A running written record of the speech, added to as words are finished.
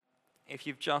If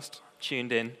you've just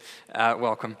tuned in,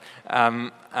 welcome.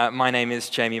 My name is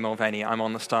Jamie Mulvaney. I'm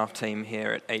on the staff team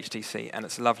here at HTC, and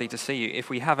it's lovely to see you. If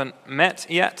we haven't met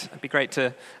yet, it'd be great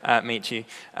to meet you.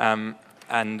 I'm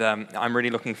really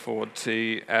looking forward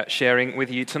to sharing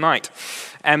with you tonight.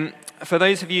 For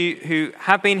those of you who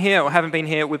have been here or haven't been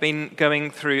here, we've been going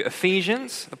through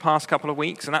Ephesians the past couple of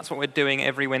weeks, and that's what we're doing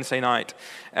every Wednesday night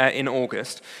in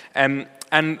August.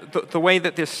 And the way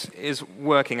that this is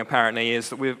working, apparently,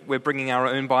 is that we're bringing our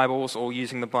own Bibles or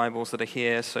using the Bibles that are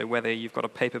here. So whether you've got a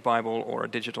paper Bible or a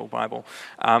digital Bible,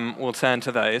 we'll turn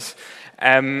to those.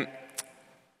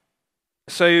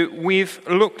 So we've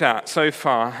looked at, so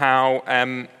far, how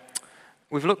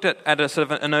we've looked at a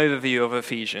sort of an overview of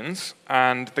Ephesians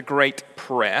and the great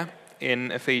prayer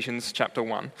in Ephesians chapter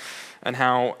 1, and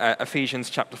how Ephesians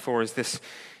chapter 4 is this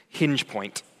hinge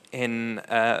point in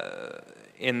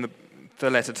the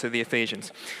letter to the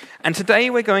Ephesians. And today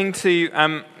we're going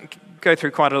to go through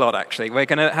quite a lot, actually. We're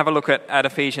going to have a look at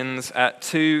Ephesians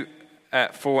 2,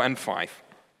 4, and 5,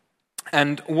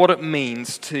 and what it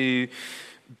means to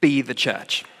be the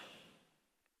church.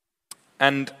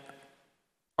 And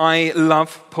I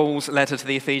love Paul's letter to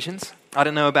the Ephesians. I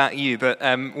don't know about you, but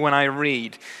when I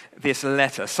read this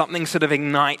letter, something sort of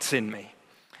ignites in me.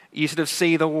 You sort of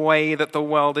see the way that the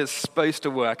world is supposed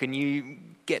to work, and you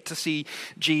get to see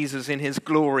Jesus in his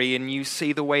glory, and you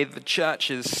see the way that the church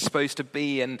is supposed to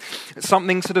be, and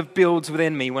something sort of builds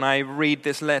within me when I read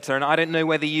this letter. And I don't know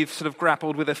whether you've sort of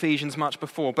grappled with Ephesians much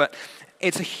before, but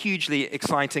it's a hugely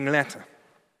exciting letter.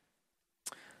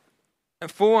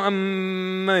 For a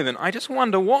moment, I just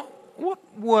wonder what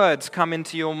words come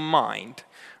into your mind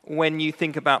when you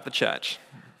think about the church.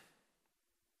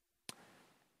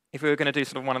 If we were going to do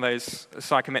sort of one of those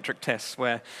psychometric tests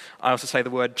where I also say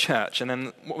the word church, and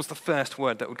then what was the first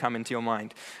word that would come into your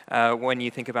mind when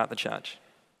you think about the church?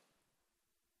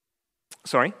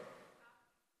 Sorry?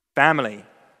 Family.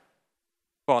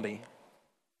 Body.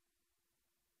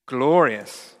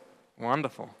 Glorious.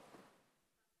 Wonderful.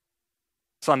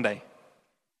 Sunday.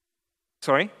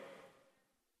 Sorry?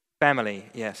 Family,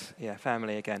 yes,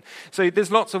 family again. So there's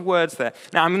lots of words there.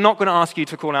 Now, I'm not going to ask you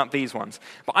to call out these ones,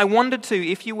 but I wondered too,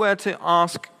 if you were to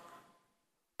ask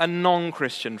a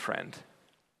non-Christian friend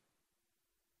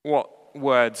what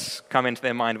words come into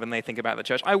their mind when they think about the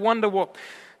church, I wonder what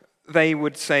they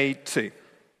would say too.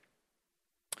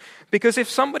 Because if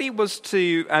somebody was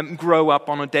to grow up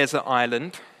on a desert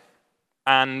island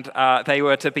and they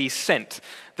were to be sent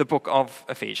the book of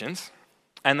Ephesians,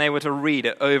 and they were to read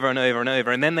it over and over and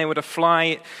over, and then they were to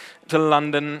fly to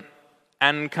London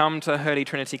and come to Holy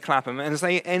Trinity Clapham, and as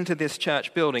they entered this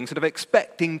church building, sort of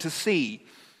expecting to see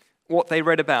what they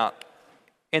read about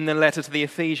in the letter to the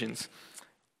Ephesians,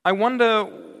 I wonder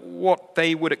what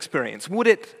they would experience. Would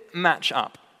it match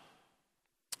up?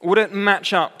 Would it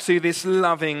match up to this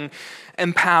loving,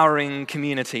 empowering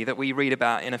community that we read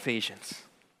about in Ephesians?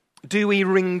 Do we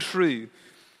ring true?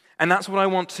 And that's what I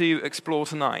want to explore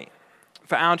tonight.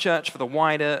 For our church, for the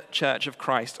wider church of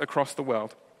Christ across the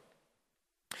world.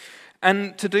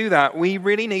 And to do that, we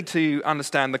really need to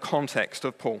understand the context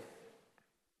of Paul.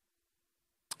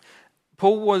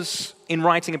 Paul was, in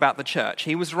writing about the church,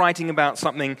 he was writing about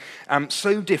something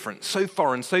so different, so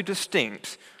foreign, so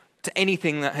distinct to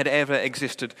anything that had ever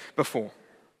existed before.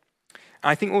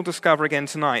 I think we'll discover again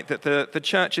tonight that the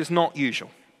church is not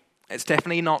usual. It's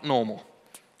definitely not normal.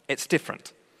 It's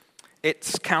different.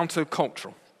 It's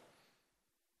countercultural.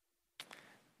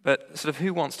 But sort of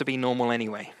who wants to be normal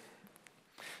anyway?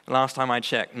 Last time I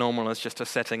checked, normal is just a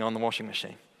setting on the washing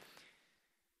machine.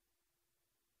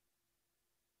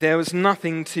 There was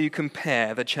nothing to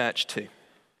compare the church to.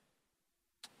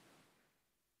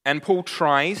 And Paul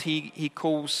tries, he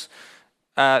calls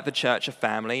the church a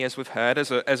family, as we've heard,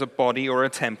 as a body or a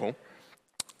temple.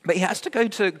 But he has to go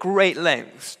to great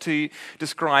lengths to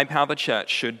describe how the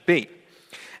church should be.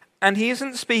 And he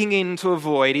isn't speaking into a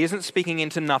void, he isn't speaking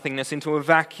into nothingness, into a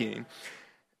vacuum.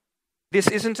 This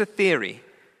isn't a theory,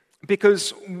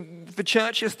 because the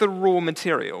church is the raw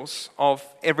materials of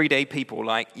everyday people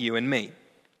like you and me.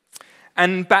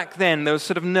 And back then, there was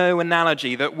sort of no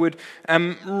analogy that would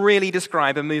really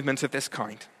describe a movement of this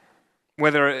kind.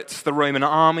 Whether it's the Roman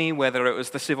army, whether it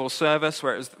was the civil service,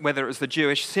 whether it was the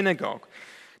Jewish synagogue.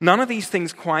 None of these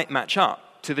things quite match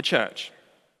up to the church.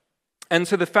 And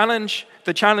so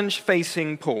the challenge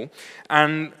facing Paul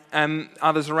and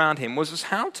others around him was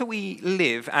how do we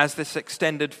live as this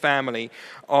extended family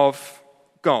of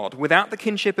God without the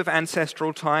kinship of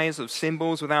ancestral ties, of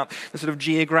symbols, without the sort of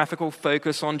geographical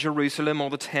focus on Jerusalem or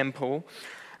the temple,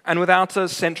 and without a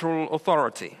central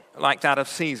authority like that of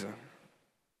Caesar.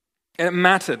 It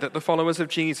mattered that the followers of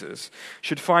Jesus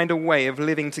should find a way of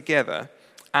living together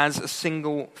as a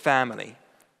single family,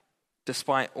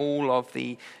 despite all of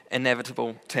the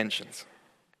inevitable tensions.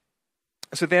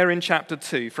 So there in chapter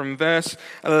 2, from verse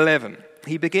 11,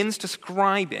 he begins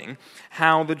describing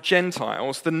how the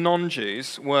Gentiles, the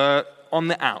non-Jews, were on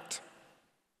the out.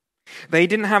 They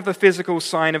didn't have the physical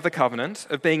sign of the covenant,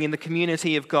 of being in the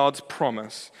community of God's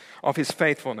promise, of his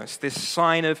faithfulness, this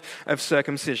sign of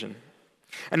circumcision.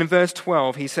 And in verse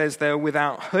 12, he says they're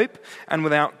without hope and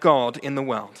without God in the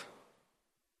world.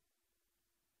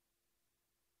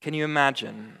 Can you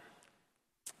imagine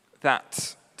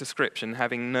that description,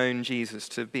 having known Jesus,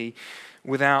 to be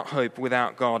without hope,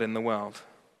 without God in the world?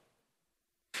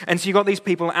 And so you've got these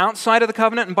people outside of the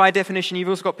covenant, and by definition, you've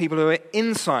also got people who are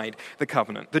inside the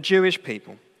covenant, the Jewish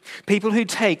people. People who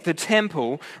take the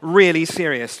temple really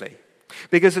seriously,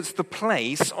 because it's the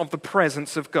place of the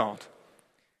presence of God.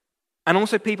 And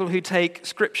also people who take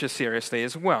Scripture seriously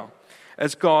as well,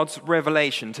 as God's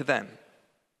revelation to them.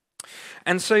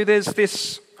 And so there's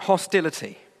this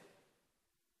hostility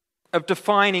of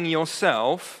defining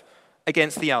yourself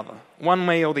against the other, one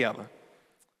way or the other,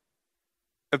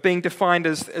 of being defined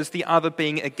as the other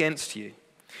being against you.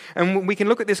 And we can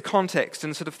look at this context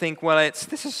and sort of think, well,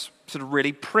 this is sort of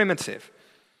really primitive.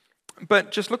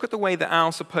 But just look at the way that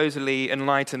our supposedly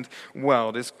enlightened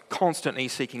world is constantly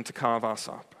seeking to carve us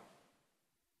up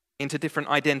into different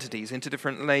identities, into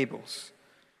different labels.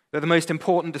 That the most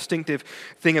important distinctive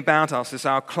thing about us is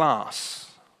our class,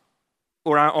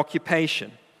 or our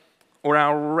occupation, or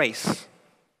our race,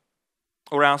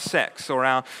 or our sex, or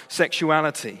our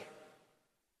sexuality.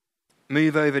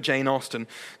 Move over, Jane Austen.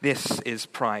 This is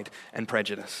Pride and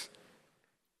Prejudice.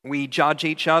 We judge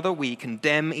each other, we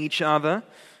condemn each other.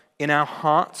 In our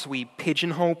hearts, we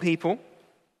pigeonhole people,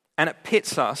 and it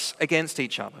pits us against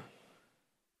each other.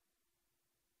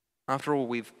 After all,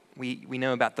 we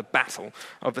know about the battle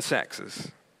of the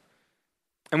sexes.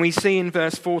 And we see in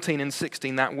verse 14 and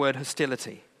 16 that word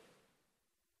hostility.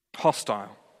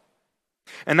 Hostile.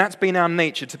 And that's been our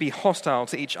nature, to be hostile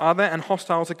to each other and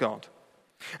hostile to God.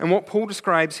 And what Paul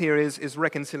describes here is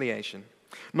reconciliation.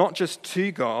 Not just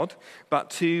to God, but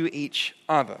to each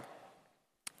other.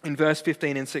 In verse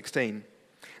 15 and 16,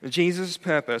 Jesus'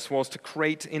 purpose was to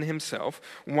create in himself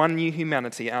one new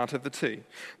humanity out of the two,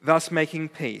 thus making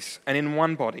peace, and in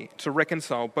one body to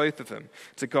reconcile both of them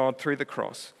to God through the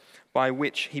cross, by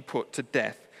which he put to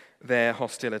death their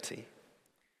hostility.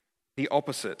 The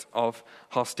opposite of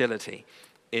hostility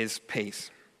is peace.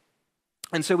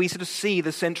 And so we sort of see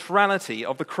the centrality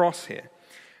of the cross here.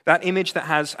 That image that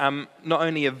has not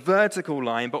only a vertical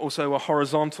line, but also a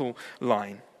horizontal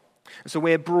line. So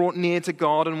we're brought near to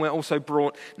God, and we're also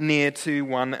brought near to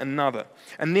one another.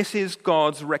 And this is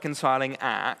God's reconciling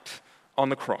act on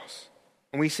the cross.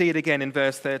 And we see it again in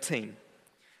verse 13.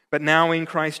 But now in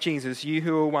Christ Jesus, you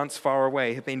who were once far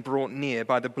away have been brought near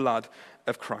by the blood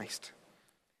of Christ.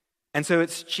 And so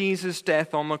it's Jesus'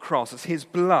 death on the cross, it's his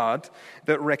blood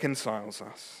that reconciles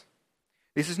us.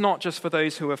 This is not just for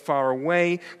those who are far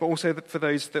away, but also for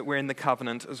those that were in the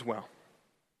covenant as well.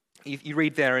 You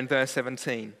read there in verse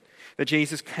 17 that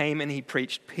Jesus came and he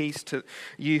preached peace to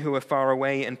you who are far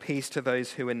away and peace to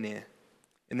those who are near.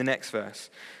 In the next verse,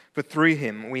 for through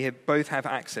him we both have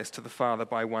access to the Father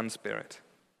by one Spirit.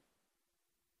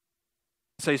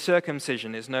 So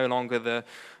circumcision is no longer the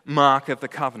mark of the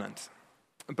covenant,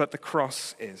 but the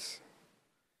cross is.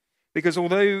 Because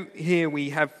although here we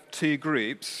have two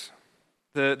groups,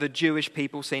 the Jewish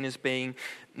people seen as being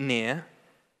near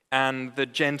and the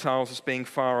Gentiles as being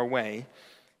far away,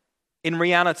 in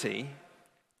reality,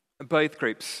 both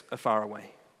groups are far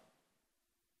away.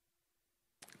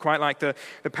 Quite like the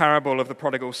parable of the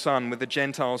prodigal son, with the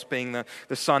Gentiles being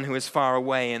the son who is far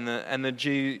away and the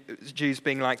Jews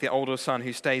being like the older son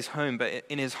who stays home, but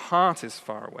in his heart is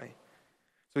far away.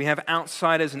 So we have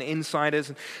outsiders and insiders,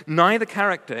 and neither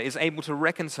character is able to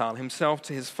reconcile himself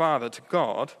to his Father, to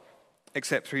God,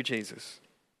 except through Jesus.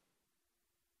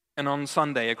 And on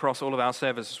Sunday, across all of our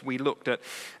services, we looked at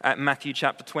Matthew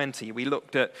chapter 20. We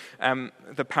looked at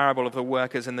the parable of the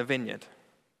workers in the vineyard.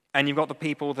 And you've got the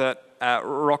people that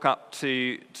rock up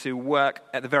to work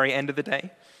at the very end of the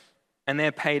day, and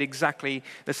they're paid exactly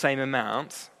the same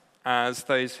amount as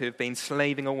those who have been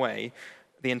slaving away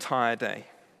the entire day.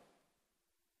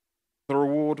 The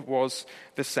reward was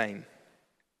the same.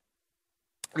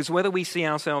 Because whether we see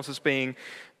ourselves as being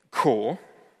core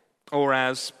or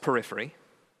as periphery,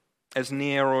 as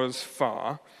near or as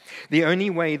far, the only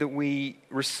way that we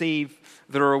receive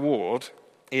the reward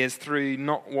is through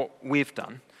not what we've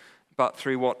done, but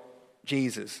through what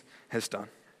Jesus has done.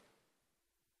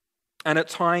 And at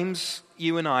times,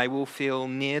 you and I will feel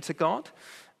near to God,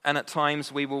 and at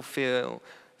times we will feel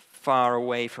far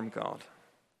away from God.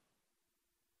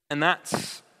 And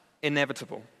that's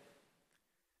inevitable.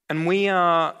 And we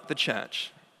are the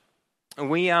church.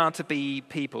 We are to be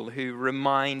people who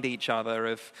remind each other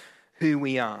of who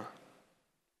we are.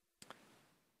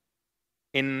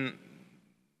 In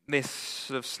this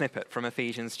sort of snippet from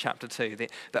Ephesians chapter 2,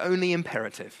 the only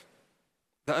imperative,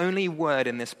 the only word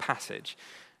in this passage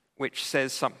which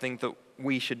says something that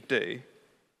we should do,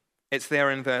 it's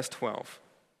there in verse 12.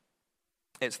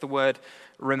 It's the word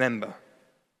remember.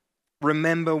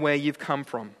 Remember where you've come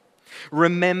from.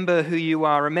 Remember who you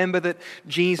are. Remember that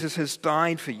Jesus has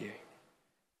died for you.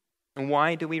 And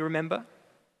why do we remember?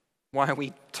 Why are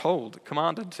we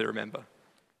commanded to remember?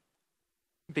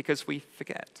 Because we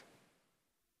forget.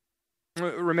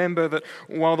 Remember that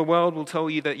while the world will tell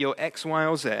you that you're X, Y,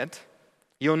 or Z,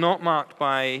 you're not marked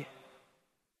by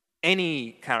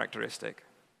any characteristic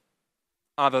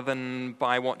other than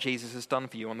by what Jesus has done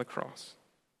for you on the cross,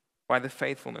 by the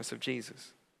faithfulness of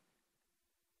Jesus.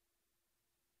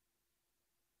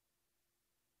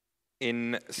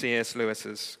 In C.S.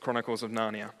 Lewis's Chronicles of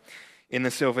Narnia, in the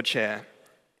Silver Chair,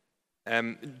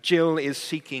 Jill is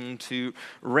seeking to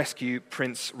rescue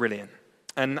Prince Rilian.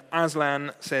 And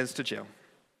Aslan says to Jill,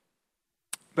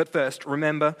 "But first,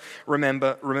 remember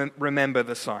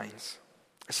the signs.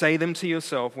 Say them to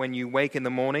yourself when you wake in the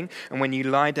morning and when you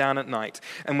lie down at night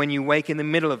and when you wake in the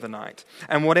middle of the night.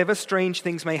 And whatever strange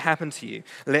things may happen to you,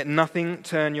 let nothing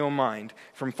turn your mind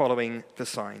from following the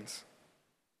signs."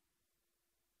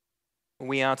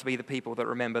 We are to be the people that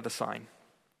remember the sign.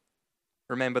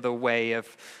 Remember the way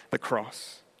of the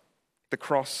cross. The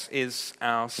cross is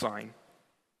our sign.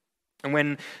 And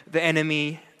when the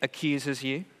enemy accuses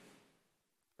you,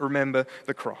 remember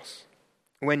the cross.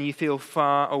 When you feel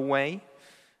far away,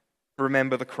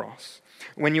 remember the cross.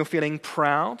 When you're feeling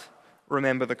proud,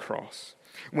 remember the cross.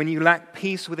 When you lack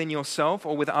peace within yourself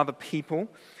or with other people,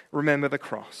 remember the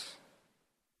cross.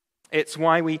 It's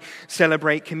why we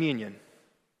celebrate communion.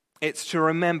 It's to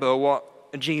remember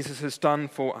what Jesus has done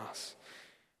for us.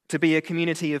 To be a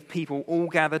community of people all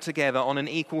gathered together on an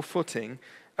equal footing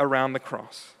around the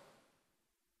cross.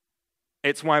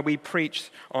 It's why we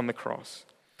preach on the cross.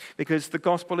 Because the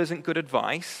gospel isn't good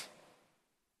advice,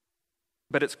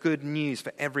 but it's good news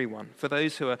for everyone, for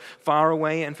those who are far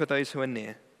away and for those who are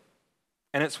near.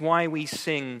 And it's why we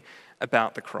sing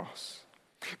about the cross.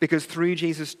 Because through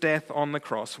Jesus' death on the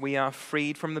cross, we are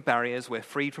freed from the barriers, we're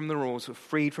freed from the rules, we're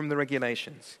freed from the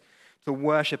regulations to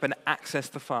worship and access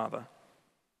the Father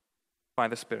by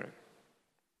the Spirit.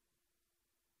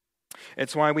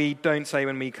 It's why we don't say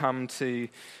when we come to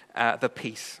the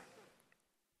peace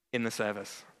in the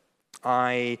service,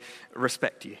 "I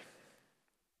respect you,"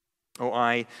 or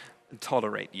 "I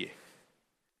tolerate you."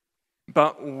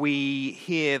 But we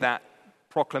hear that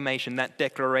proclamation, that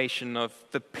declaration of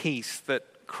the peace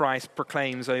that Christ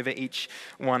proclaims over each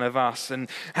one of us. And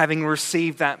having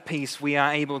received that peace, we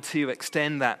are able to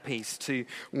extend that peace to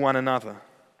one another.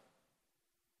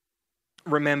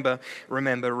 Remember,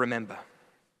 remember, remember.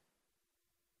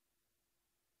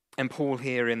 And Paul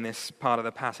here in this part of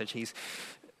the passage, he's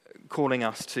calling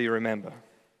us to remember.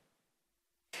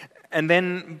 And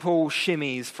then Paul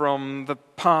shimmies from the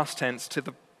past tense to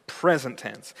the present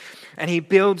tense. And he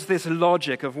builds this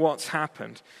logic of what's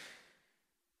happened.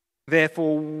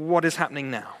 Therefore, what is happening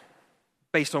now?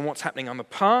 Based on what's happening in the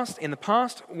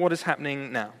past, what is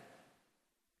happening now?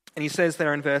 And he says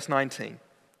there in verse 19,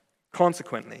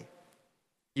 "Consequently,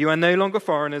 you are no longer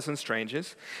foreigners and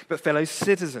strangers, but fellow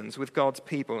citizens with God's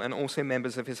people and also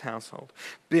members of his household,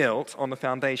 built on the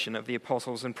foundation of the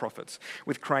apostles and prophets,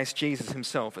 with Christ Jesus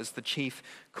himself as the chief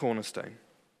cornerstone.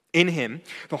 In him,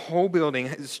 the whole building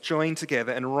is joined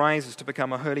together and rises to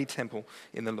become a holy temple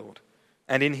in the Lord.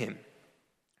 And in him,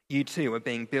 you too are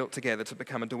being built together to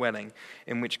become a dwelling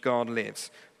in which God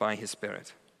lives by his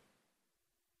Spirit."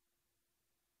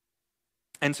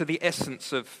 And so the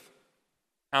essence of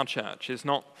our church is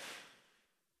not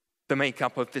the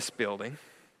makeup of this building.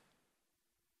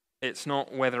 It's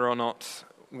not whether or not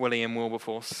William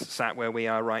Wilberforce sat where we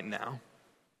are right now.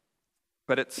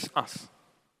 But it's us.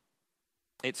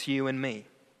 It's you and me,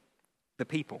 the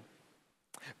people.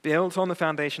 Built on the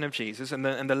foundation of Jesus and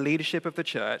the leadership of the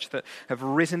church that have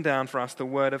written down for us the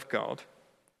word of God.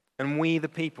 And we the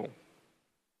people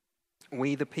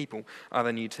are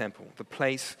the new temple, the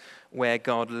place where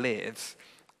God lives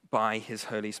by his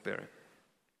Holy Spirit.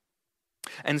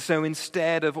 And so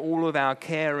instead of all of our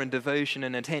care and devotion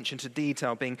and attention to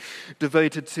detail being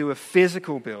devoted to a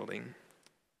physical building,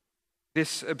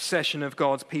 this obsession of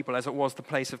God's people as it was the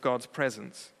place of God's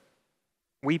presence,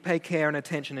 We pay care and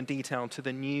attention and detail to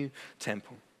the new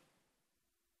temple,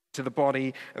 to the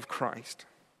body of Christ.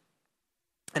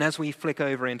 And as we flick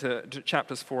over into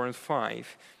chapters 4 and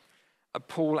 5,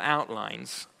 Paul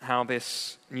outlines how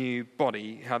this new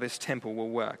body, how this temple will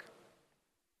work.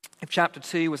 If chapter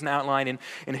 2 was an outline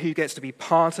in who gets to be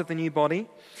part of the new body,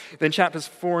 then chapters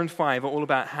 4 and 5 are all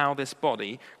about how this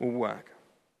body will work.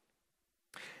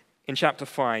 In chapter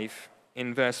 5,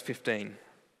 in verse 15,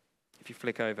 if you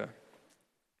flick over,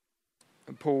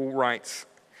 Paul writes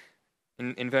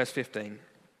in verse 15,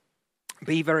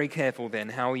 "Be very careful then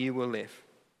how you will live,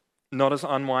 not as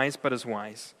unwise but as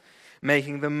wise,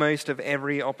 making the most of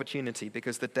every opportunity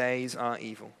because the days are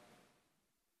evil."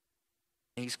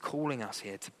 He's calling us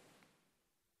here to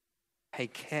pay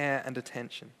care and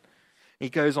attention. He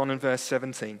goes on in verse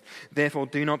 17, "Therefore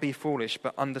do not be foolish,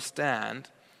 but understand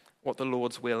what the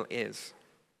Lord's will is."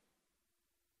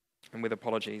 And with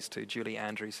apologies to Julie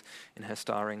Andrews in her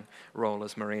starring role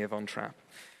as Maria von Trapp,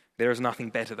 there is nothing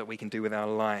better that we can do with our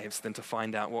lives than to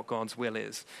find out what God's will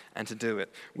is and to do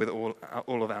it with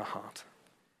all of our heart.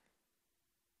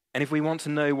 And if we want to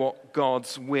know what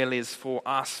God's will is for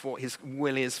us, what his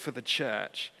will is for the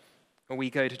church, we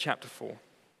go to chapter 4.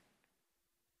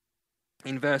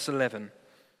 In verse 11,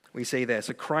 we see there,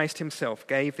 "So Christ himself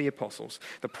gave the apostles,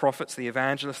 the prophets, the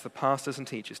evangelists, the pastors and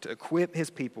teachers to equip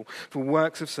his people for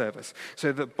works of service,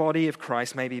 so that the body of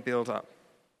Christ may be built up,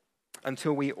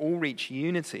 until we all reach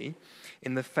unity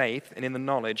in the faith and in the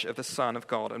knowledge of the Son of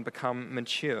God and become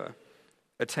mature,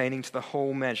 attaining to the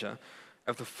whole measure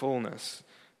of the fullness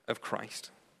of Christ."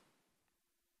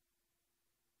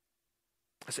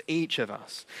 So each of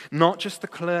us, not just the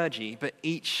clergy, but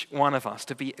each one of us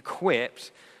to be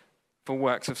equipped for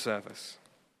works of service.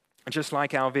 And just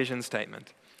like our vision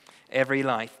statement, every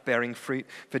life bearing fruit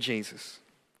for Jesus,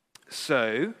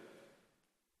 so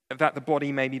that the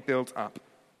body may be built up,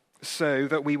 so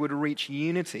that we would reach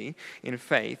unity in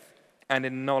faith and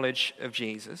in knowledge of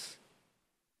Jesus,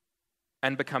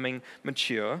 and becoming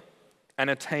mature and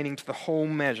attaining to the whole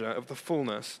measure of the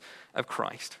fullness of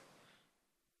Christ.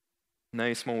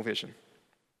 No small vision.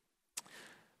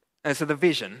 And so the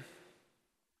vision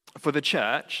for the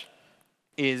church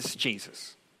is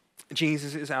Jesus.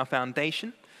 Jesus is our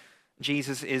foundation.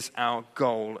 Jesus is our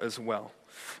goal as well.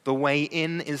 The way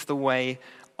in is the way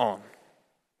on.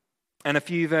 And a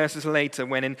few verses later,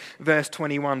 when in verse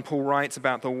 21, Paul writes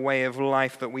about the way of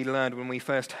life that we learned when we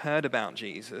first heard about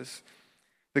Jesus,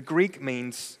 the Greek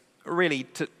means really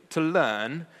to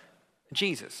learn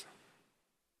Jesus.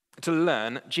 To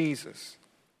learn Jesus.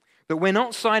 That we're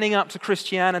not signing up to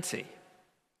Christianity.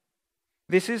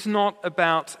 This is not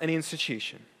about an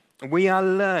institution. We are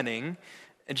learning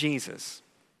Jesus.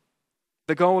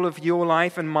 The goal of your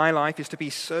life and my life is to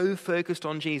be so focused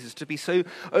on Jesus, to be so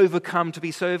overcome, to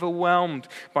be so overwhelmed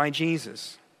by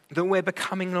Jesus, that we're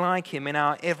becoming like him in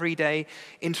our everyday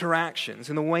interactions,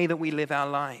 in the way that we live our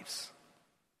lives,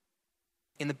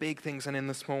 in the big things and in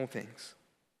the small things.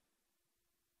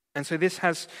 And so this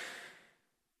has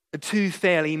two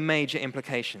fairly major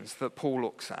implications that Paul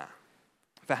looks at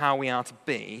for how we are to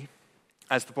be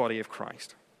as the body of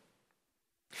Christ.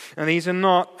 And these are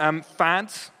not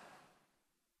fads.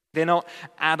 They're not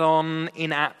add-on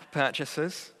in-app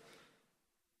purchases.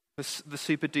 The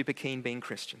super duper keen being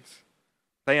Christians.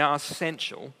 They are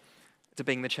essential to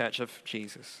being the church of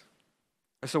Jesus.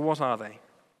 So what are they?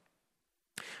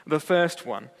 The first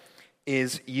one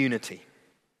is unity.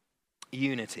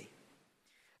 Unity.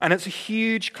 And it's a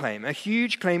huge claim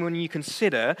when you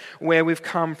consider where we've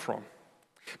come from.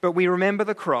 But we remember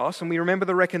the cross and we remember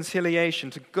the reconciliation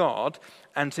to God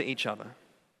and to each other.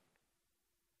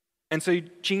 And so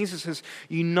Jesus has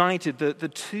united the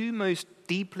two most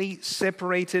deeply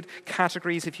separated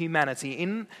categories of humanity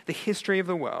in the history of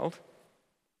the world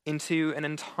into an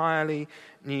entirely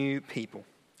new people,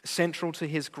 central to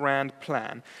his grand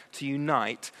plan to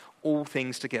unite all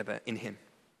things together in him.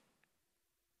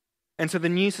 And so the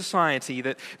new society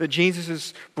that Jesus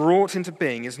has brought into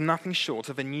being is nothing short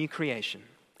of a new creation,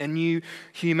 a new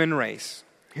human race,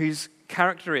 whose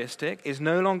characteristic is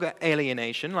no longer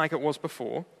alienation like it was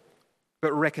before,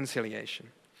 but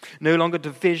reconciliation. No longer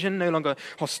division, no longer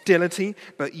hostility,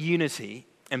 but unity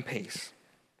and peace.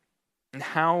 And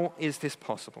how is this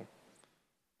possible?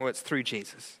 Well, it's through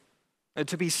Jesus.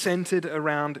 To be centered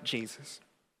around Jesus.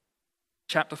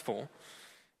 Chapter 4,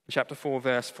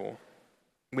 verse 4.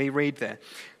 We read there,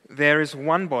 "There is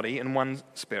one body and one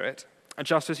spirit,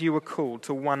 just as you were called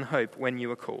to one hope when you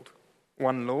were called.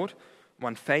 One Lord,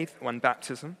 one faith, one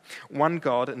baptism, one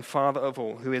God and Father of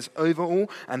all, who is over all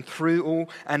and through all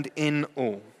and in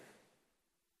all."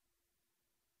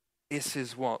 This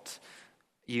is what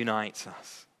unites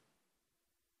us.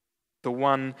 The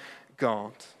one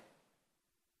God.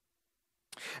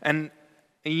 And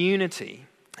unity,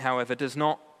 however, does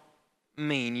not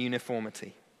mean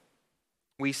uniformity.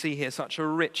 We see here such a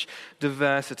rich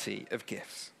diversity of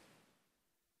gifts.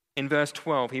 In verse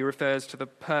 12, he refers to the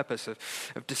purpose of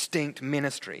distinct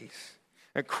ministries.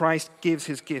 That Christ gives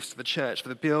his gifts to the church for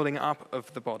the building up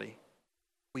of the body.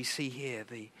 We see here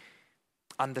the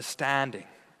understanding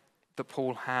that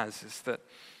Paul has is that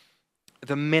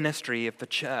the ministry of the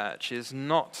church is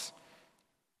not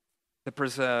the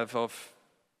preserve of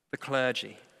the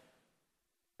clergy,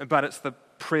 but it's the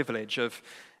privilege of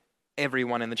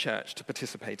everyone in the church to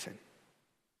participate in.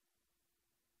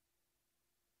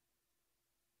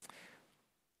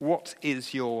 What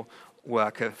is your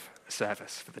work of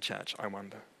service for the church, I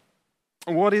wonder?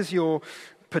 What is your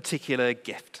particular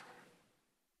gift?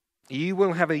 You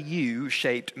will have a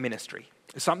U-shaped ministry,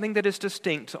 something that is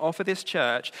distinct to offer this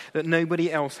church that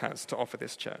nobody else has to offer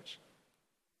this church.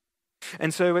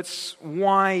 And so it's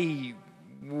why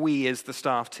we as the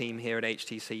staff team here at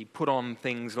HTC put on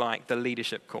things like the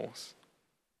leadership course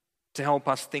to help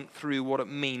us think through what it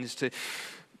means to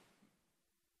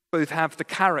both have the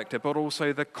character but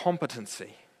also the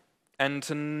competency and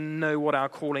to know what our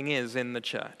calling is in the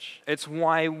church. It's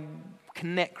why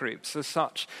Connect groups are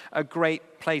such a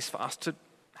great place for us to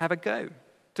have a go,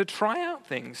 to try out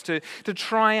things, to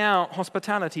try out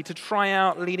hospitality, to try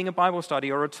out leading a Bible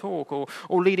study or a talk or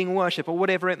leading worship or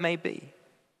whatever it may be.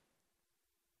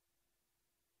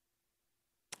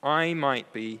 I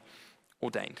might be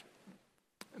ordained,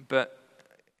 but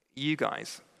you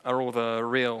guys are all the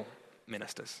real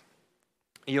ministers.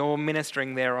 You're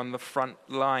ministering there on the front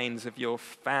lines of your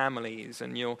families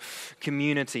and your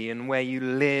community and where you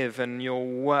live and your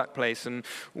workplace and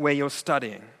where you're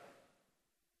studying.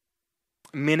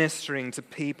 Ministering to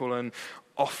people and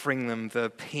offering them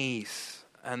the peace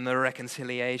and the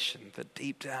reconciliation that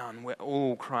deep down we're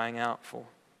all crying out for.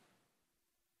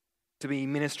 To be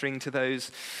ministering to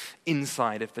those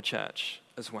inside of the church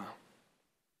as well.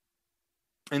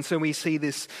 And so we see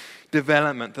this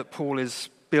development that Paul is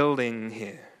building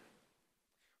here.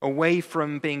 Away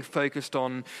from being focused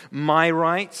on my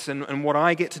rights and what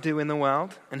I get to do in the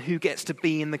world and who gets to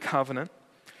be in the covenant,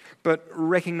 but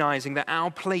recognizing that our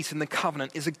place in the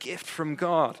covenant is a gift from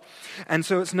God. And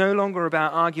so it's no longer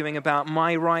about arguing about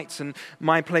my rights and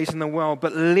my place in the world,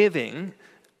 but living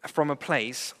from a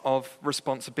place of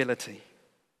responsibility.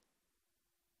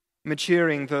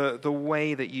 Maturing the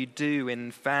way that you do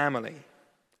in family,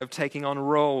 of taking on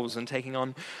roles and taking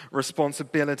on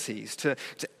responsibilities, to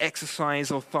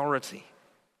exercise authority,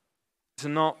 to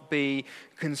not be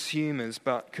consumers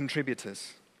but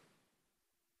contributors.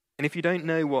 And if you don't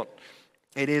know what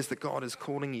it is that God is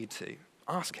calling you to,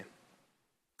 ask him.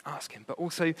 Ask him, but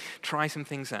also try some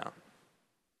things out.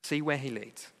 See where he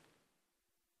leads.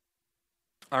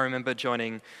 I remember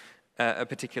joining a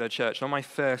particular church. On my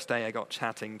first day, I got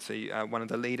chatting to one of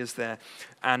the leaders there,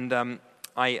 and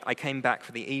I came back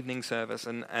for the evening service,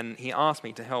 and he asked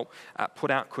me to help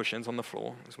put out cushions on the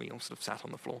floor, as we all sort of sat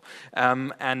on the floor,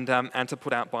 and to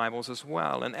put out Bibles as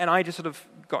well. And I just sort of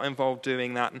got involved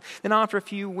doing that. And then after a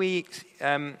few weeks,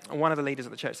 one of the leaders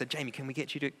at the church said, "Jamie, can we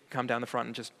get you to come down the front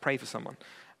and just pray for someone?"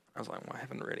 I was like, well, I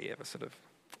haven't really ever sort of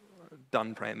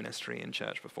done prayer ministry in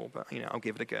church before, but, I'll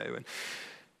give it a go. And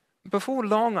before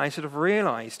long, I sort of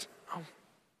realized,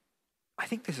 I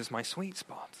think this is my sweet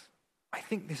spot. I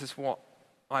think this is what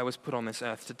I was put on this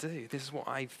earth to do. This is what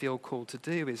I feel called to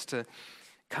do, is to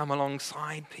come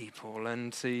alongside people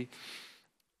and to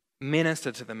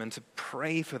minister to them and to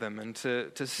pray for them and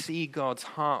to see God's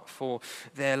heart for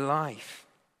their life.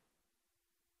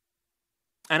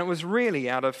 And it was really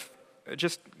out of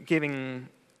just giving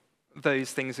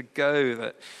those things a go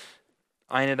that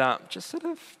I ended up just sort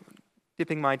of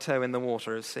dipping my toe in the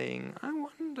water of seeing, I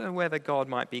wonder whether God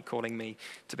might be calling me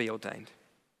to be ordained.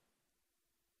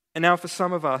 And now for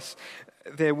some of us,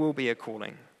 there will be a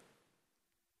calling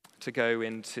to go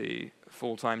into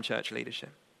full-time church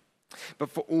leadership. But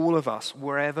for all of us,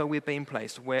 wherever we've been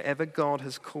placed, wherever God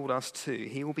has called us to,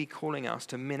 he will be calling us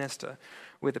to minister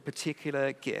with the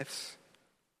particular gifts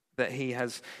that he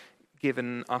has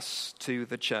given us to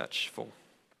the church for.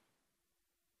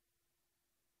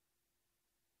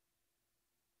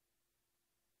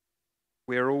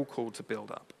 We are all called to build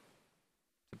up.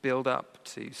 To build up,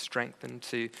 to strengthen,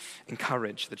 to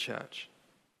encourage the church.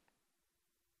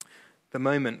 The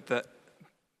moment that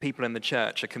people in the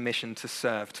church are commissioned to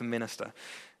serve, to minister,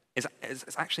 is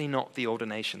actually not the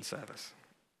ordination service.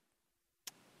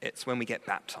 It's when we get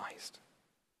baptized.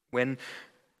 When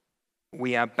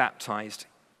we are baptized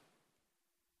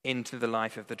into the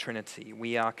life of the Trinity,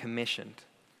 we are commissioned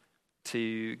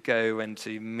to go and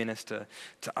to minister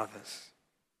to others.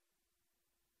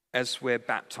 As we're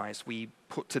baptized, we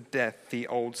put to death the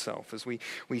old self, as we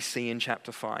see in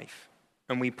chapter 5,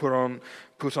 and we put on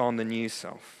the new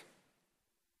self.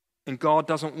 And God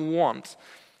doesn't want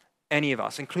any of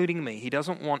us, including me, he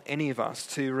doesn't want any of us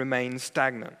to remain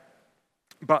stagnant,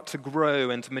 but to grow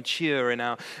and to mature in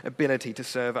our ability to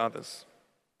serve others.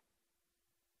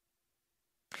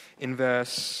 In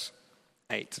verse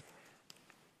 8.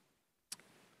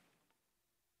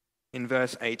 In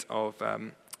verse 8 of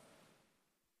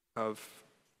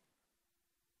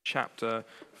chapter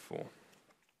 4.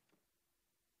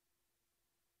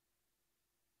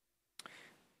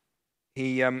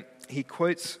 He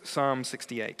quotes Psalm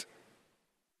 68.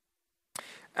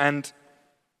 And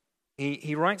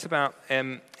he writes about,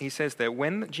 he says there,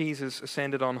 when Jesus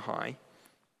ascended on high,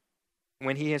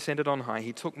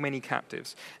 he took many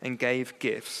captives and gave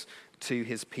gifts to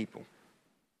his people.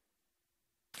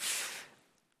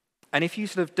 And if you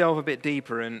sort of delve a bit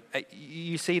deeper, and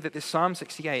you see that this Psalm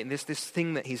 68 and this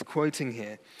thing that he's quoting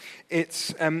here,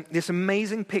 it's this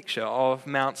amazing picture of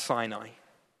Mount Sinai,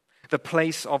 the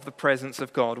place of the presence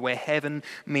of God, where heaven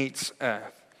meets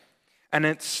earth. And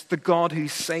it's the God who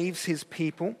saves his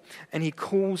people, and he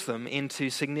calls them into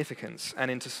significance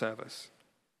and into service.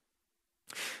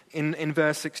 In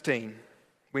verse 16,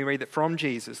 we read that from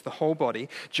Jesus, the whole body,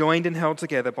 joined and held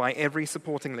together by every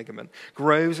supporting ligament,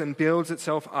 grows and builds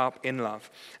itself up in love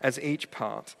as each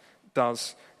part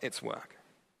does its work.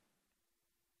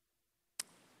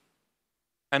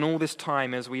 And all this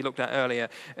time, as we looked at earlier,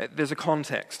 there's a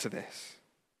context to this.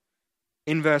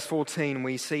 In verse 14,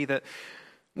 we see that,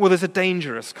 well, there's a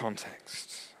dangerous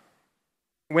context.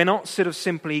 We're not sort of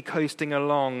simply coasting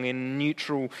along in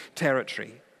neutral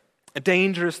territory.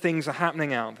 Dangerous things are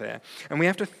happening out there, and we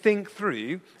have to think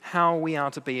through how we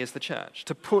are to be as the church,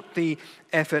 to put the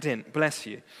effort in, bless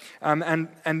you. And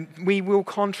we will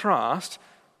contrast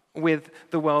with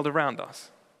the world around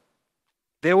us.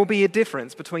 There will be a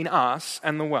difference between us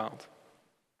and the world.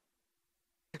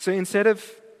 So instead of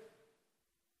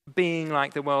being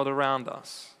like the world around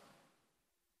us,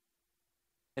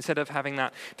 instead of having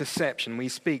that deception, we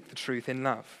speak the truth in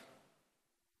love.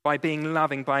 By being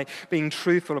loving, by being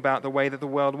truthful about the way that the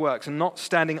world works, and not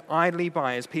standing idly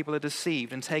by as people are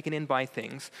deceived and taken in by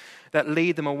things that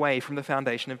lead them away from the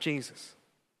foundation of Jesus.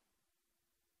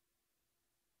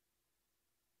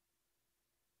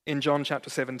 In John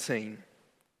chapter 17,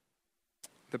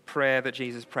 the prayer that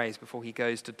Jesus prays before he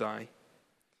goes to die,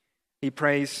 he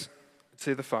prays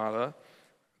to the Father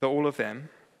that all of them,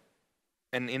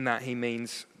 and in that he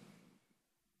means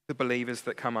the believers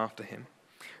that come after him,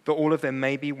 that all of them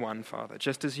may be one, Father,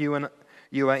 just as you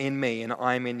are in me and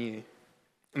I am in you.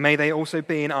 May they also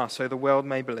be in us, so the world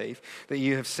may believe that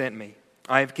you have sent me.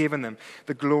 I have given them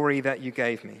the glory that you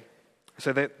gave me,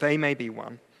 so that they may be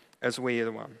one, as we are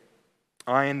the one.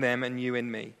 I in them and you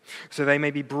in me, so they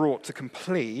may be brought to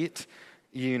complete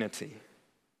unity.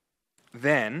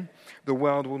 Then the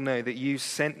world will know that you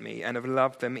sent me and have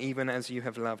loved them even as you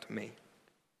have loved me.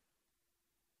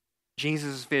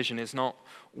 Jesus' vision is not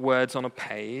words on a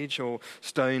page or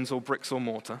stones or bricks or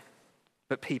mortar,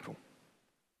 but people.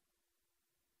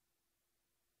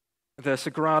 The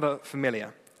Sagrada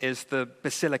Familia is the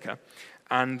basilica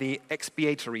and the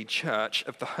expiatory church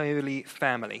of the Holy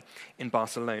Family in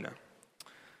Barcelona.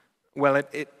 Well,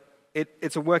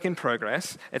 it's a work in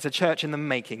progress. It's a church in the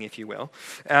making, if you will.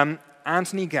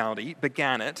 Antoni Gaudi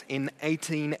began it in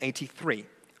 1883.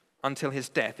 Until his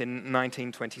death in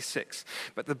 1926.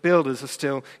 But the builders are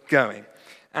still going.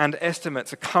 And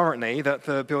estimates are currently that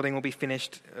the building will be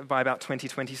finished by about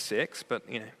 2026, but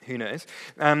who knows.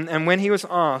 And when he was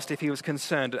asked if he was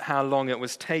concerned at how long it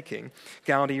was taking,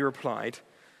 Gaudi replied,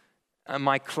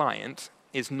 "My client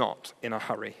is not in a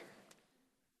hurry."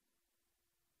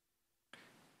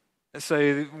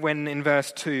 So when in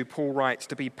verse 2, Paul writes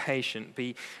to be patient,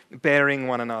 be bearing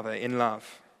one another in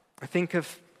love, I think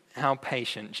of how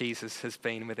patient Jesus has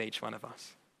been with each one of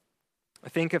us. I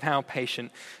think of how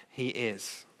patient he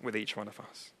is with each one of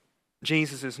us.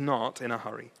 Jesus is not in a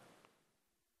hurry.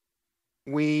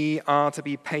 We are to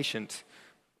be patient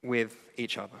with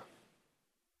each other.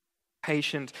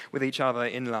 Patient with each other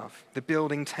in love. The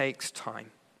building takes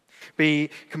time. Be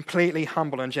completely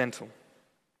humble and gentle.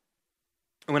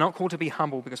 And we're not called to be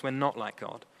humble because we're not like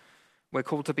God. We're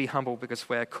called to be humble because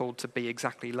we're called to be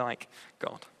exactly like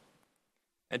God.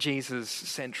 Jesus,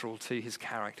 central to his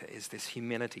character is this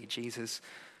humility. Jesus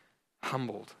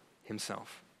humbled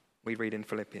himself, we read in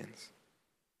Philippians.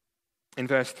 In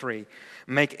verse 3,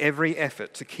 make every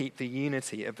effort to keep the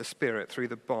unity of the Spirit through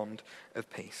the bond of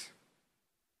peace.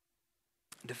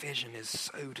 Division is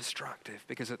so destructive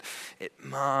because it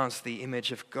mars the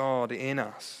image of God in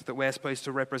us that we're supposed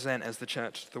to represent as the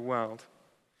church to the world.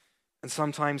 And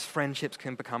sometimes friendships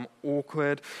can become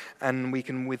awkward and we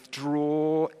can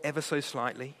withdraw ever so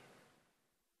slightly.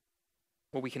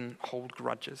 Or we can hold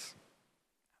grudges,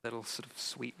 a little sort of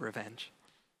sweet revenge.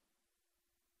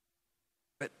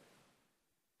 But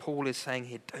Paul is saying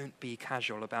here, don't be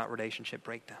casual about relationship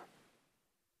breakdown.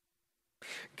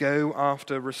 Go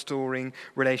after restoring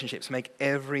relationships. Make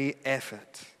every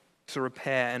effort to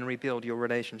repair and rebuild your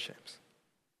relationships.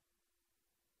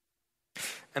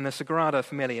 And the Sagrada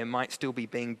Familia might still be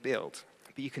being built,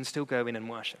 but you can still go in and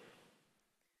worship.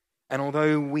 And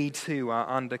although we too are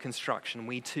under construction,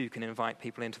 we too can invite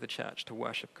people into the church to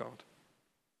worship God.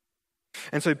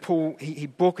 And so Paul, he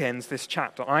bookends this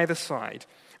chapter, either side,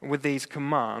 with these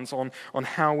commands on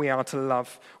how we are to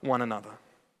love one another.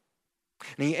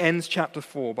 And he ends chapter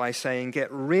 4 by saying,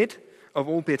 get rid of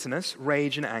all bitterness,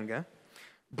 rage and anger,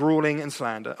 brawling and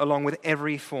slander, along with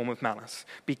every form of malice.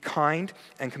 Be kind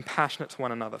and compassionate to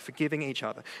one another, forgiving each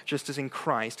other, just as in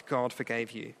Christ God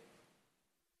forgave you.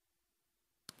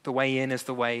 The way in is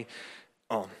the way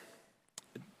on.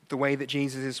 The way that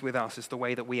Jesus is with us is the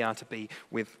way that we are to be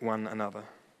with one another.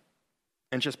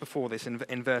 And just before this,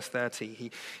 in verse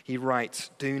 30, he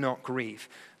writes, do not grieve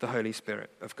the Holy Spirit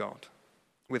of God,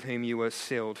 with whom you were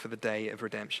sealed for the day of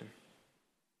redemption.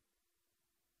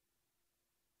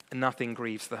 And nothing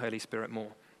grieves the Holy Spirit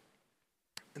more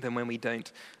than when we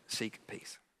don't seek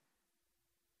peace.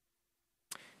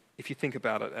 If you think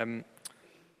about it,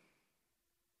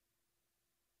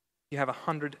 you have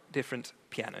 100 different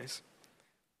pianos,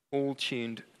 all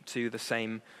tuned to the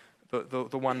same,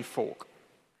 the one fork.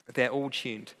 They're all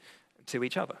tuned to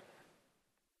each other.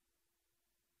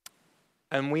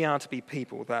 And we are to be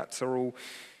people that are all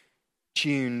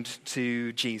tuned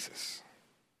to Jesus,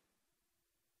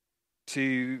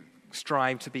 to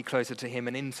strive to be closer to him,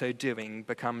 and in so doing,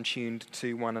 become tuned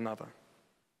to one another.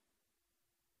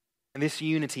 And this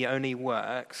unity only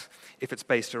works if it's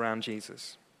based around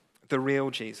Jesus, the real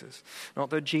Jesus, not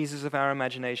the Jesus of our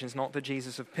imaginations, not the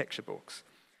Jesus of picture books,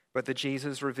 but the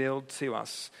Jesus revealed to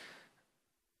us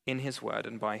in his word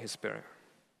and by his Spirit.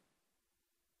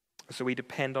 So we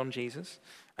depend on Jesus,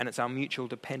 and it's our mutual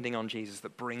depending on Jesus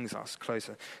that brings us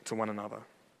closer to one another.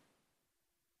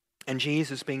 And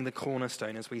Jesus being the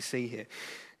cornerstone, as we see here,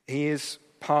 he is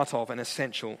part of and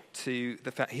essential to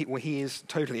he is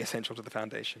totally essential to the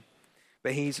foundation.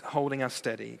 But he's holding us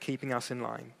steady, keeping us in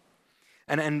line.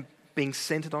 And being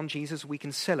centered on Jesus, we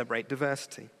can celebrate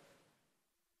diversity.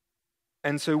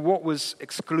 And so what was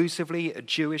exclusively a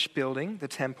Jewish building, the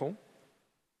temple,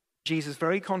 Jesus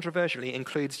very controversially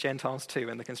includes Gentiles too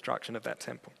in the construction of that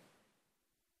temple.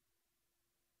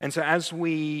 And so as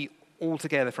we all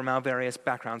together from our various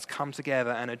backgrounds come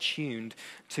together and are tuned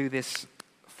to this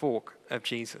fork of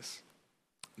Jesus,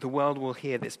 the world will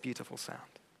hear this beautiful sound.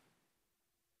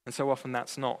 And so often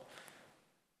that's not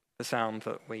the sound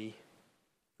that we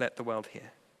let the world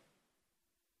hear.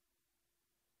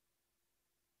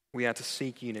 We are to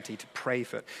seek unity, to pray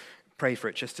for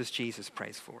it just as Jesus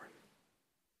prays for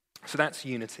it. So that's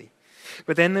unity.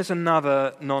 But then there's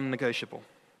another non-negotiable,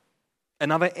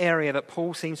 another area that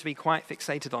Paul seems to be quite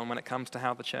fixated on when it comes to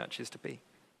how the church is to be.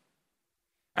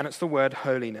 And it's the word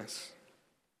holiness.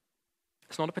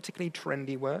 It's not a particularly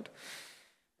trendy word,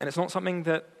 and it's not something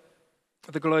that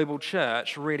the global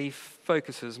church really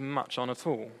focuses much on at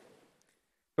all.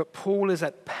 But Paul is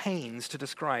at pains to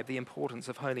describe the importance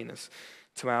of holiness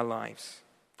to our lives.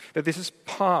 That this is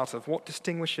part of what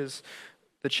distinguishes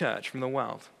the church from the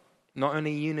world. Not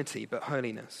only unity, but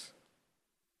holiness.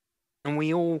 And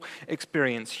we all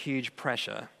experience huge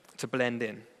pressure to blend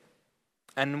in.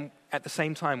 And at the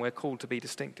same time, we're called to be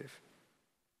distinctive.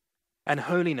 And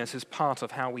holiness is part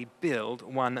of how we build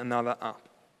one another up.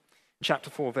 Chapter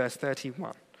 4, verse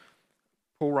 31.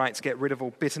 Paul writes, get rid of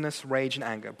all bitterness, rage, and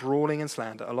anger, brawling and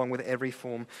slander, along with every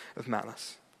form of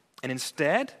malice. And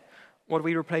instead, what do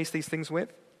we replace these things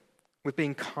with? With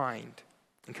being kind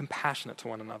and compassionate to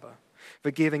one another,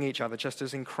 forgiving each other just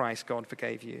as in Christ God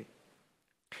forgave you.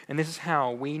 And this is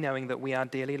how we, knowing that we are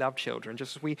dearly loved children,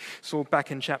 just as we saw back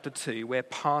in chapter 2, we're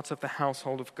part of the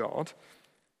household of God,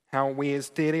 how we as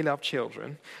dearly loved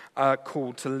children are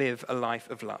called to live a life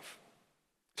of love.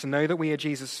 To know that we are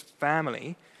Jesus'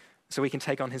 family, so we can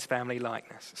take on his family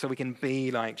likeness, so we can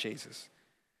be like Jesus.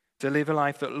 To live a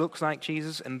life that looks like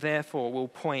Jesus and therefore will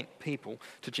point people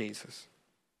to Jesus.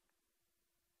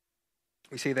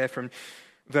 We see there from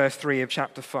verse 3 of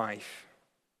chapter 5.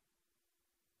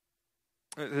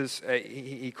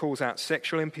 He calls out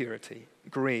sexual impurity,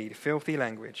 greed, filthy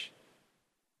language.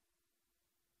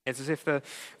 It's as if the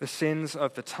sins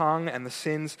of the tongue and the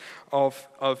sins of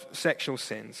sexual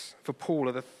sins for Paul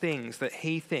are the things that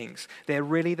he thinks they're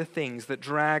really the things that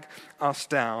drag us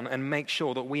down and make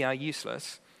sure that we are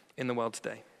useless in the world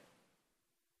today.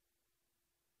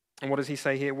 And what does he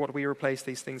say here? What do we replace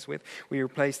these things with? We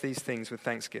replace these things with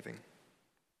thanksgiving.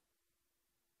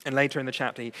 And later in the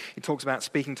chapter, he talks about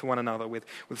speaking to one another with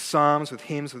psalms, with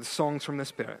hymns, with songs from the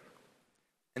Spirit.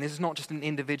 And this is not just an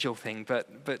individual thing,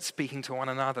 but speaking to one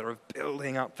another, of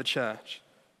building up the church.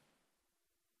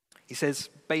 He says,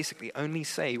 basically, only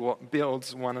say what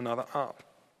builds one another up.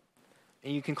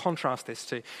 And you can contrast this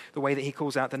to the way that he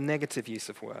calls out the negative use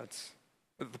of words.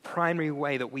 But the primary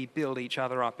way that we build each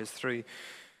other up is through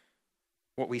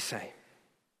what we say.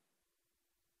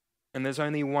 And there's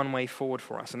only one way forward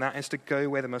for us, and that is to go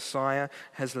where the Messiah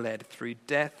has led, through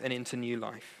death and into new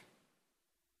life.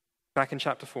 Back in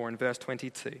chapter 4, in verse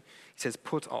 22, he says,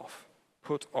 put off.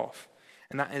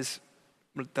 And that is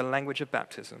the language of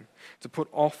baptism, to put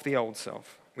off the old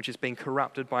self, which is being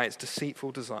corrupted by its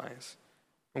deceitful desires.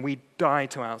 And we die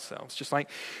to ourselves, just like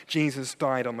Jesus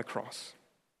died on the cross.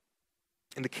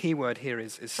 And the key word here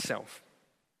is self.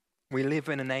 We live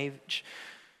in an age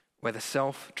where the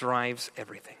self drives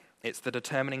everything. It's the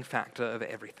determining factor of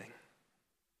everything.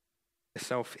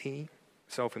 The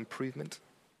self-improvement.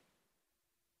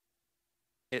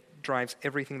 It drives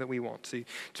everything that we want to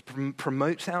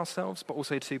promote ourselves, but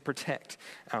also to protect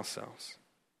ourselves.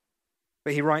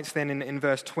 But he writes then in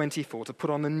verse 24, to put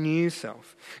on the new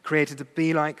self, created to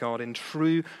be like God in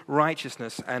true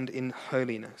righteousness and in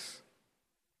holiness.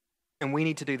 And we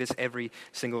need to do this every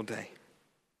single day.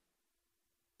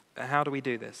 How do we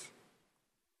do this?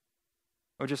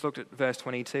 We just looked at verse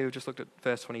 22, we just looked at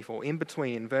verse 24. In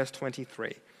between, verse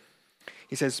 23,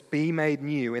 he says, be made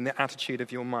new in the attitude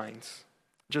of your minds.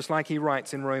 Just like he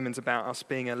writes in Romans about us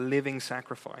being a living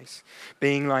sacrifice,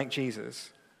 being like Jesus.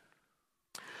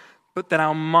 But that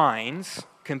our minds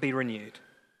can be renewed.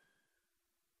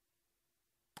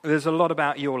 There's a lot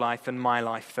about your life and my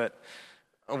life that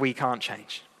we can't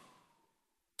change.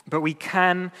 But we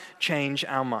can change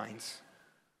our minds.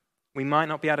 We might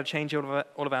not be able to change all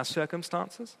of our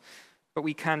circumstances, but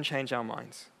we can change our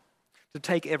minds. To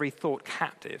take every thought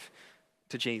captive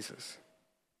to Jesus.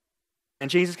 And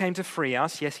Jesus came to free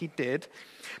us, yes, he did.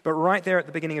 But right there at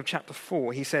the beginning of chapter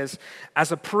 4, he says,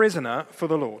 as a prisoner for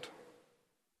the Lord.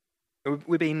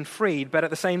 We've been freed, but at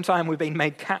the same time, we've been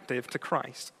made captive to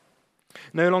Christ.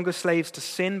 No longer slaves to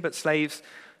sin, but slaves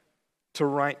to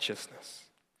righteousness.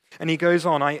 And he goes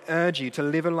on, I urge you to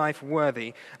live a life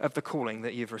worthy of the calling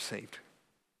that you've received.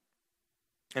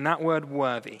 And that word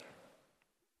worthy,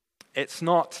 it's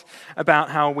not about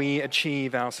how we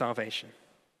achieve our salvation.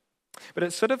 But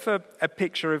it's sort of a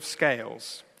picture of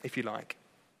scales, if you like.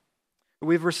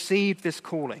 We've received this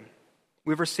calling.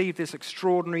 We've received this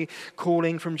extraordinary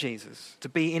calling from Jesus to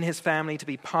be in his family, to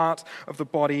be part of the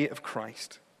body of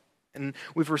Christ. And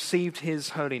we've received his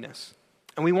holiness.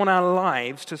 And we want our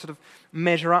lives to sort of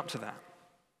measure up to that.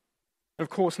 Of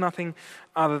course, nothing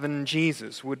other than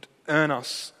Jesus would earn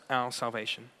us our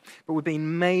salvation. But we've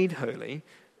been made holy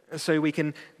so we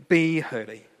can be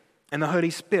holy. And the Holy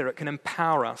Spirit can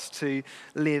empower us to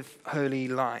live holy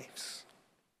lives.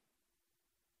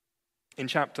 In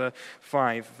chapter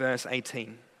 5, verse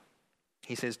 18,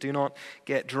 he says, do not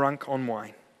get drunk on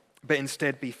wine, but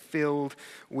instead be filled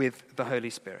with the Holy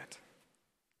Spirit.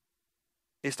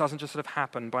 This doesn't just sort of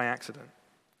happen by accident.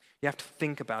 You have to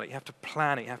think about it. You have to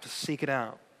plan it. You have to seek it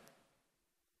out.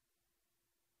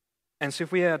 And so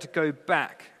if we are to go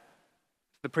back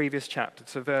to the previous chapter,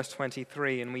 to verse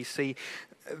 23, and we see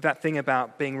that thing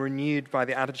about being renewed by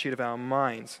the attitude of our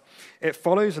minds, it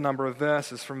follows a number of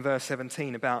verses from verse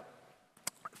 17 about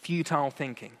futile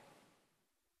thinking.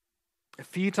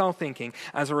 Futile thinking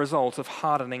as a result of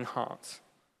hardening hearts.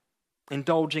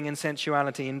 Indulging in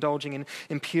sensuality, indulging in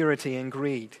impurity and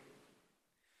greed.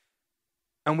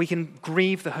 And we can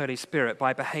grieve the Holy Spirit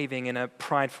by behaving in a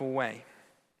prideful way.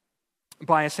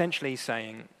 By essentially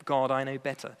saying, God, I know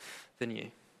better than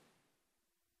you.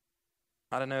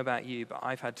 I don't know about you, but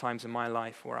I've had times in my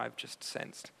life where I've just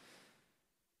sensed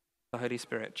the Holy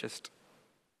Spirit just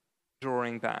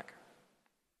drawing back.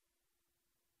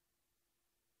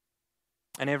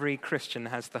 And every Christian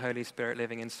has the Holy Spirit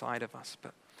living inside of us,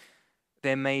 but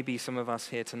there may be some of us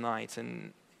here tonight,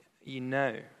 and you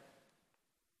know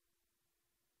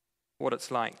what it's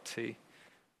like to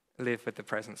live with the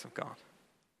presence of God.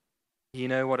 You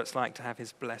know what it's like to have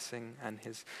his blessing and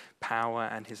his power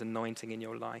and his anointing in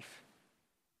your life.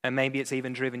 And maybe it's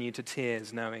even driven you to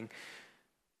tears knowing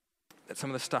that some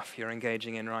of the stuff you're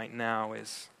engaging in right now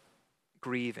is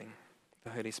grieving the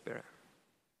Holy Spirit.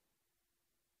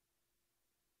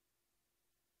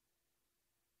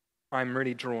 I'm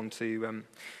really drawn to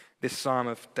this Psalm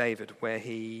of David where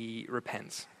he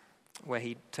repents, where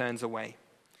he turns away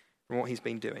from what he's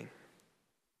been doing.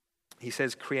 He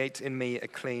says, "Create in me a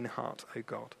clean heart, O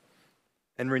God,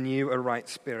 and renew a right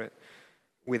spirit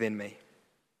within me.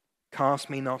 Cast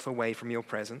me not away from your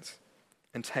presence,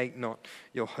 and take not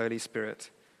your Holy Spirit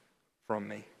from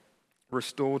me.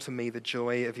 Restore to me the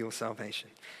joy of your salvation,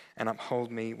 and uphold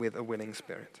me with a willing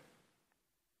spirit."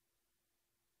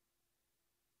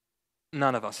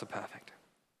 None of us are perfect.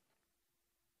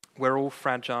 We're all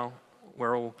fragile.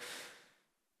 We're all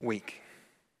weak.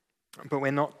 But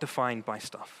we're not defined by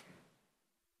stuff.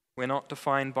 We're not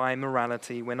defined by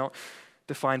morality. We're not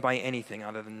defined by anything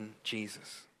other than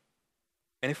Jesus.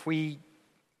 And if we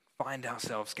find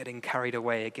ourselves getting carried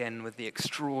away again with the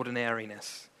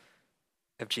extraordinariness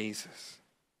of Jesus,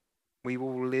 we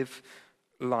will live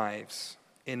lives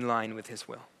in line with his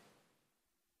will.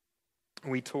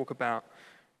 We talk about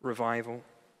revival.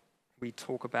 We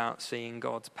talk about seeing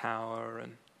God's power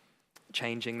and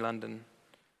changing London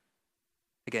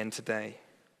again today.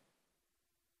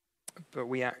 But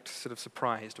we act sort of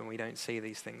surprised when we don't see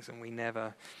these things, and we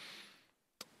never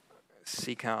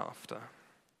seek after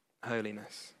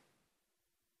holiness.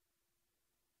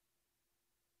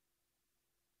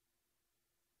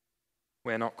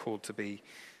 We're not called to be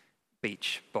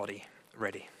beach body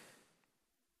ready,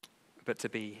 but to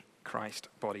be Christ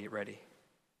body ready.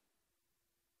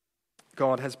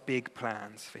 God has big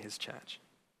plans for his church.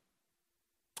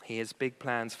 He has big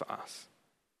plans for us.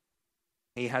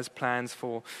 He has plans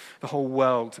for the whole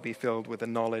world to be filled with the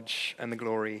knowledge and the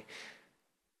glory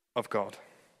of God,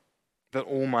 that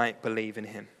all might believe in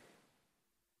him.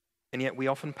 And yet we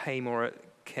often pay more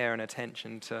care and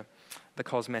attention to the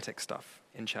cosmetic stuff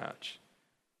in church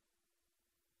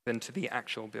than to the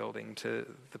actual building,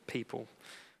 to the people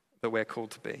that we're called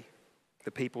to be,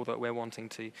 the people that we're wanting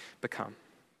to become,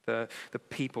 the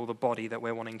people, the body that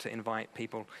we're wanting to invite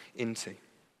people into.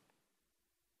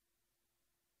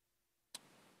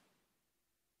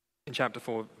 In chapter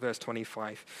 4, verse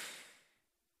 25,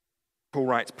 Paul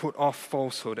writes, "Put off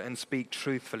falsehood and speak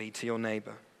truthfully to your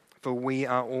neighbor, for we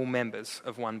are all members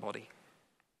of one body."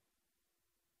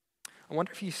 I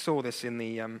wonder if you saw this in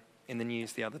the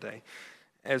news the other day.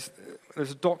 As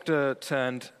there's a doctor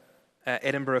turned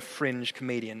Edinburgh Fringe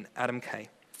comedian, Adam Kay,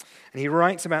 and he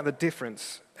writes about the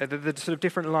difference, the sort of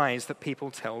different lies that people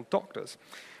tell doctors,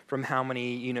 from how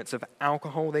many units of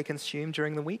alcohol they consume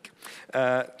during the week,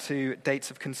 to dates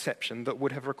of conception that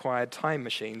would have required time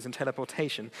machines and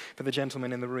teleportation for the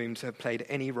gentleman in the room to have played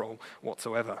any role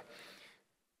whatsoever.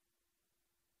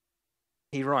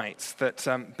 He writes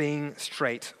that being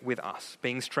straight with us,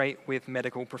 being straight with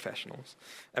medical professionals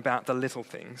about the little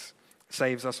things,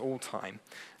 saves us all time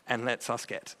and lets us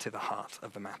get to the heart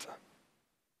of the matter.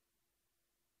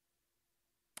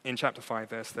 In chapter 5,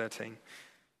 verse 13,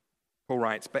 Paul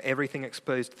writes, "But everything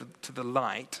exposed to the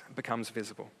light becomes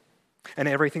visible, and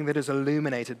everything that is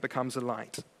illuminated becomes a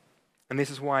light. And this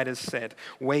is why it is said,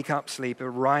 'Wake up, sleeper,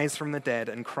 rise from the dead,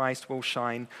 and Christ will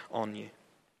shine on you.'"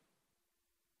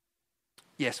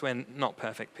 Yes, we're not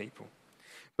perfect people,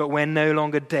 but we're no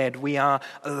longer dead. We are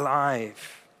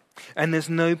alive. And there's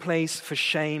no place for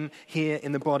shame here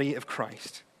in the body of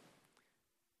Christ.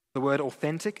 The word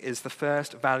authentic is the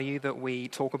first value that we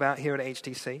talk about here at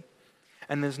HTC.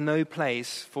 And there's no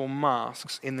place for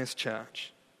masks in this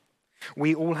church.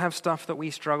 We all have stuff that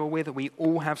we struggle with. We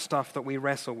all have stuff that we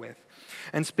wrestle with.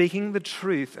 And speaking the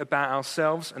truth about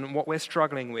ourselves and what we're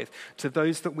struggling with to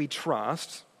those that we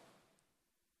trust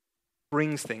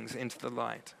brings things into the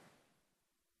light.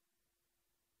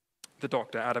 The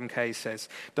doctor, Adam Kay, says,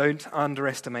 "Don't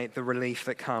underestimate the relief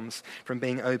that comes from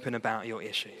being open about your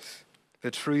issues.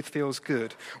 The truth feels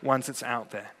good once it's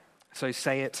out there. So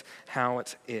say it how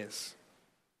it is."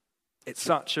 It's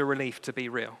such a relief to be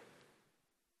real.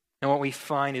 And what we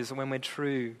find is that when we're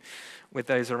true with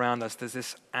those around us, there's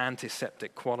this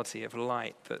antiseptic quality of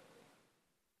light that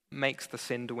makes the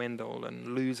sin dwindle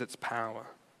and lose its power.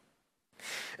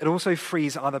 It also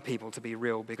frees other people to be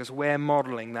real because we're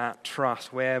modeling that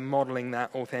trust, we're modeling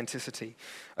that authenticity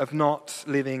of not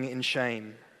living in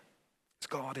shame, as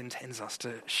God intends us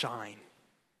to shine.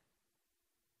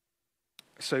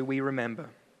 So we remember.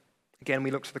 Again,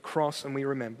 we look to the cross and we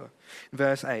remember.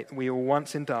 Verse 8, "We were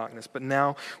once in darkness, but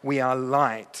now we are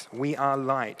light. We are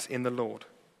light in the Lord."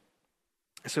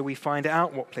 So we find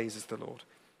out what pleases the Lord.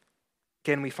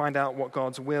 Again, we find out what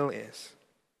God's will is.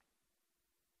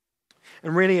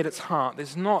 And really at its heart,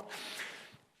 there's not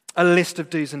a list of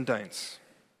do's and don'ts.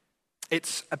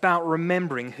 It's about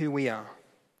remembering who we are,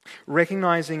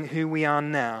 recognizing who we are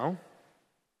now,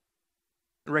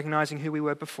 recognizing who we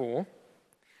were before,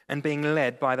 and being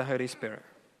led by the Holy Spirit.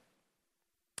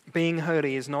 Being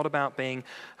holy is not about being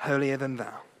holier than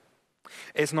thou.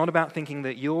 It's not about thinking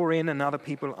that you're in and other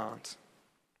people aren't.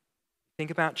 Think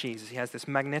about Jesus. He has this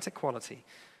magnetic quality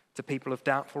to people of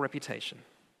doubtful reputation,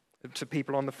 to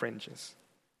people on the fringes.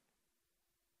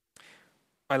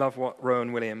 I love what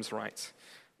Rowan Williams writes,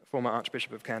 former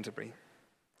Archbishop of Canterbury.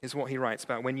 Is what he writes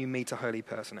about when you meet a holy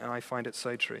person, and I find it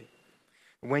so true.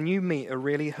 When you meet a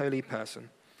really holy person,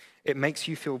 it makes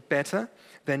you feel better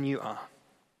than you are.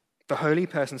 The holy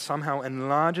person somehow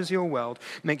enlarges your world,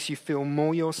 makes you feel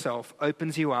more yourself,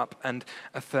 opens you up, and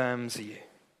affirms you.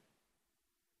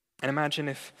 And imagine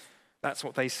if that's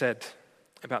what they said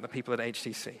about the people at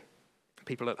HTC,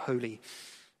 people at Holy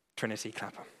Trinity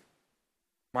Clapham.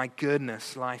 My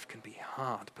goodness, life can be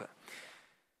hard, but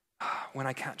when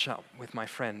I catch up with my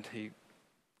friend who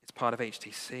is part of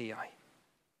HTC,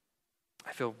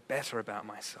 I feel better about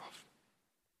myself.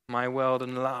 My world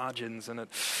enlarges and it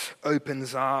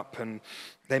opens up, and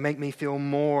they make me feel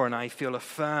more, and I feel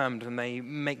affirmed, and they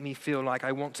make me feel like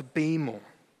I want to be more.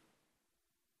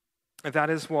 That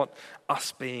is what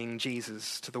us being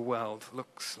Jesus to the world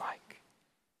looks like.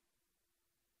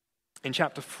 In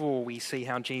chapter 4, we see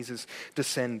how Jesus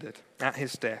descended at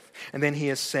his death, and then he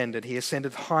ascended. He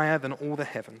ascended higher than all the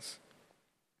heavens,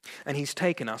 and he's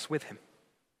taken us with him.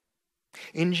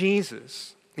 In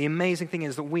Jesus, the amazing thing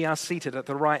is that we are seated at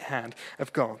the right hand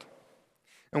of God,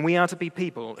 and we are to be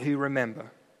people who remember,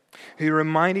 who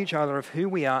remind each other of who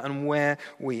we are and where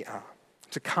we are.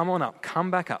 To come on up,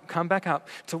 come back up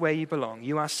to where you belong.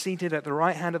 You are seated at the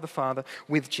right hand of the Father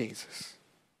with Jesus.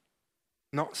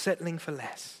 Not settling for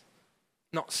less.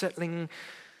 Not settling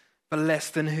for less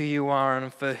than who you are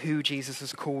and for who Jesus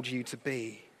has called you to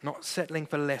be. Not settling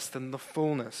for less than the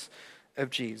fullness of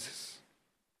Jesus.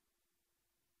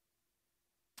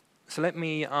 So let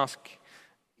me ask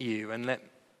you, and let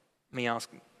me ask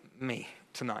me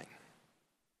tonight.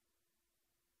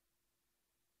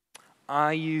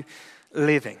 Are you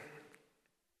living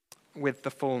with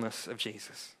the fullness of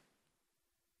Jesus?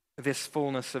 This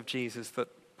fullness of Jesus that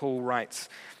Paul writes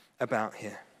about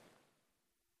here.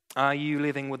 Are you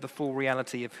living with the full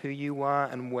reality of who you are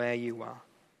and where you are?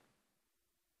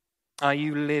 Are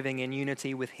you living in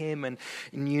unity with him and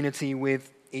in unity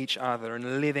with each other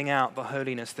and living out the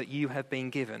holiness that you have been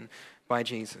given by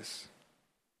Jesus?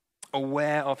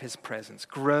 Aware of his presence,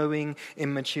 growing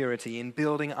in maturity, in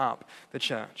building up the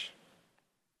church.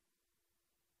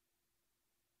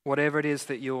 Whatever it is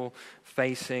that you're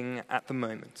facing at the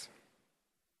moment.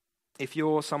 If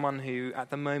you're someone who at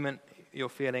the moment you're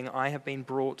feeling, I have been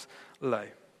brought low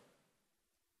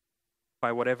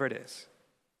by whatever it is,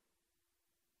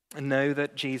 and know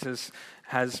that Jesus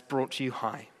has brought you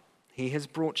high. He has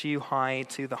brought you high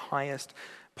to the highest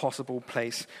possible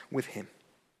place with him.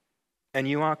 And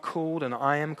you are called, and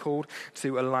I am called,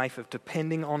 to a life of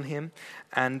depending on him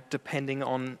and depending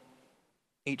on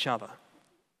each other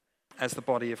as the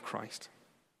body of Christ.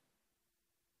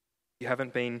 You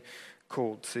haven't been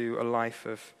called to a life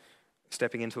of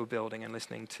stepping into a building and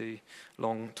listening to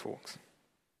long talks.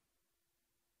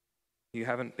 You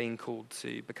haven't been called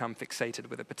to become fixated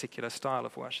with a particular style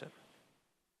of worship,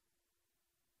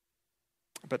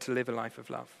 but to live a life of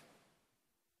love.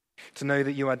 To know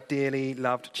that you are dearly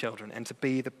loved children and to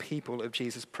be the people of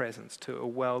Jesus' presence to a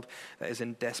world that is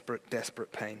in desperate,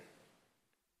 desperate pain.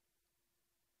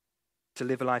 To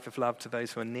live a life of love to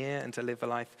those who are near and to live a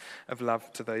life of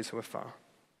love to those who are far.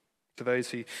 To those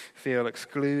who feel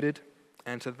excluded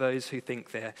and to those who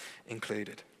think they're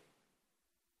included.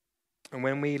 And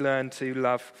when we learn to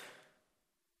love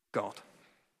God,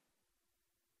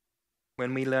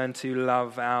 when we learn to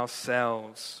love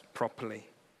ourselves properly,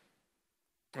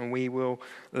 and we will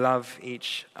love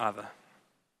each other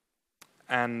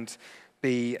and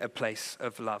be a place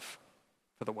of love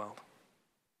for the world.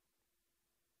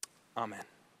 Amen.